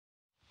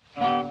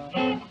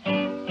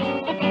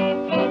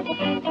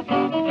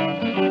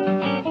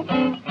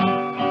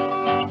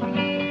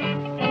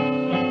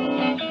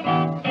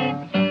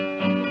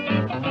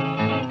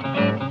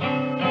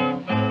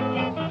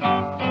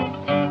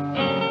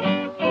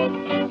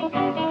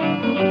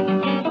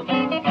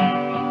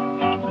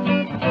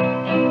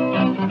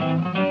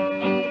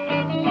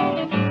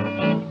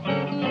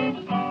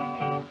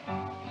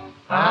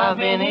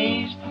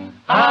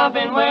I've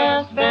been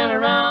west, been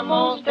around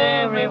most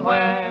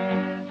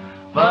everywhere,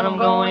 but I'm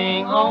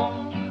going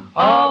home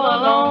all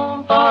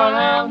alone, for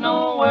I have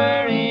no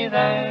worry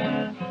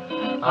there.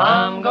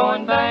 I'm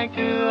going back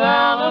to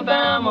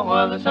Alabama,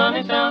 where the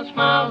sunny south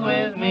smiles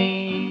with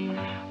me.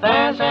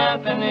 There's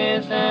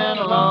happiness and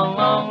a long,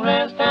 long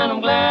rest, and I'm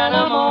glad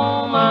I'm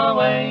on my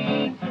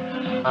way.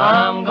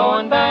 I'm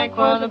going back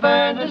where the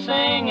birds are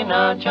singing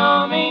a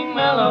charming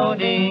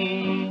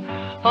melody,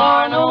 for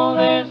I know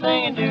they're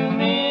singing to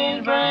me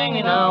is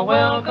bringing a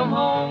welcome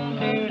home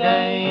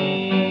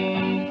today.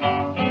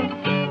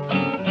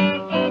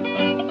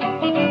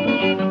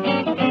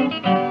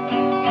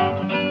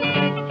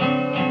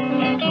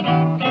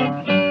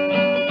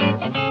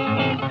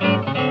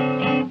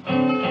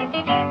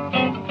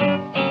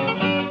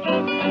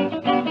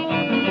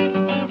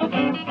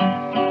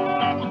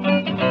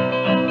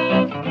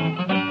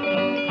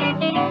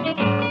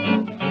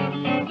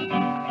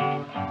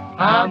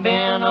 I've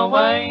been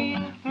away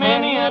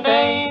many a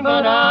day,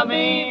 but I'll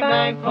be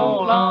back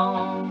for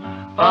long,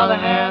 for the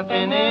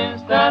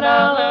happiness that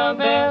I love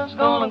best's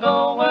gonna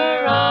go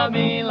where I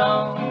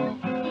belong.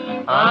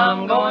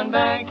 I'm going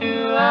back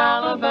to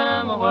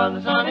Alabama, where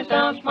the sunny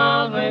south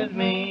smiles with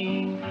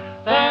me.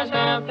 There's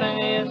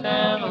happiness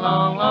and a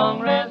long,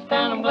 long rest,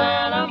 and I'm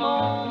glad I'm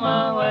on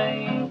my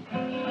way.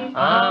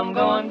 I'm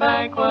going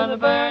back where the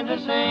birds are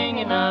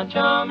singing a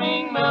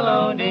charming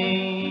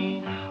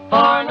melody, for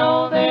I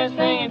know they're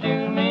singing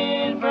to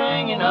me is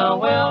bringing a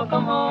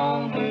welcome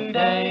home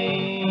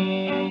today.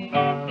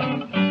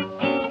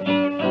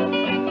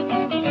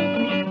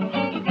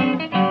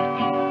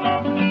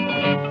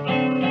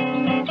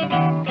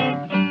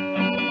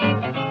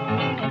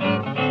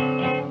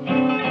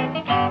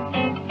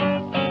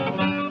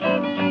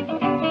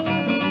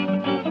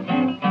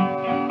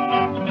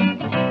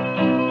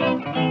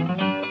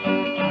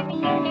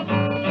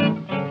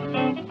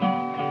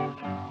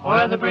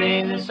 Where the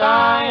breezes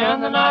sigh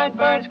and the night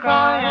birds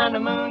cry and the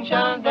moon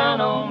shines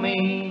down on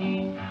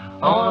me.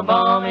 On a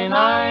balmy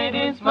night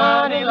it's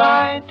my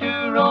delight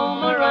to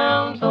roam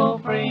around so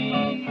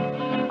free.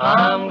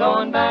 I'm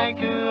going back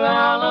to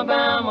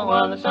Alabama,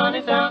 while the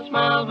sunny south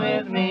smiles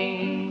with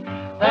me.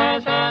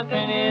 There's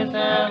happiness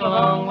and a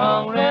long,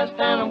 long rest,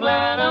 and I'm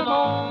glad I'm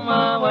on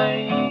my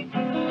way.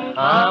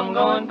 I'm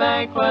going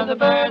back where the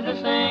birds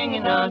are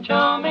singing a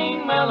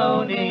charming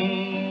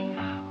melody,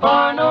 for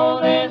I know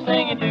they're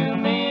singing to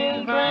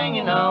me,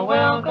 bringing a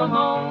welcome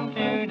home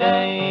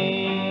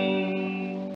today.